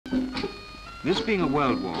This being a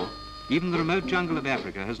world war, even the remote jungle of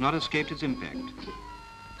Africa has not escaped its impact.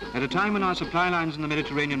 At a time when our supply lines in the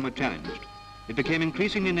Mediterranean were challenged, it became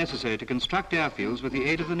increasingly necessary to construct airfields with the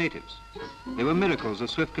aid of the natives. They were miracles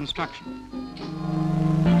of swift construction.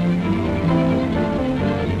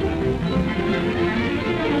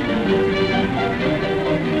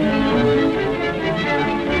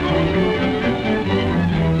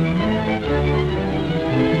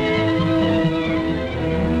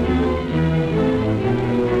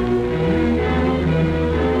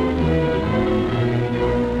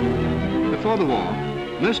 Before the war,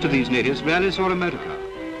 most of these natives rarely saw a motor car.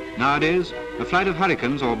 Nowadays, a flight of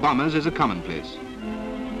Hurricanes or bombers is a commonplace.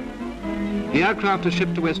 The aircraft are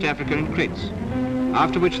shipped to West Africa in crates,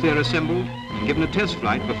 after which they are assembled and given a test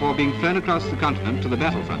flight before being flown across the continent to the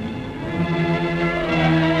battlefront.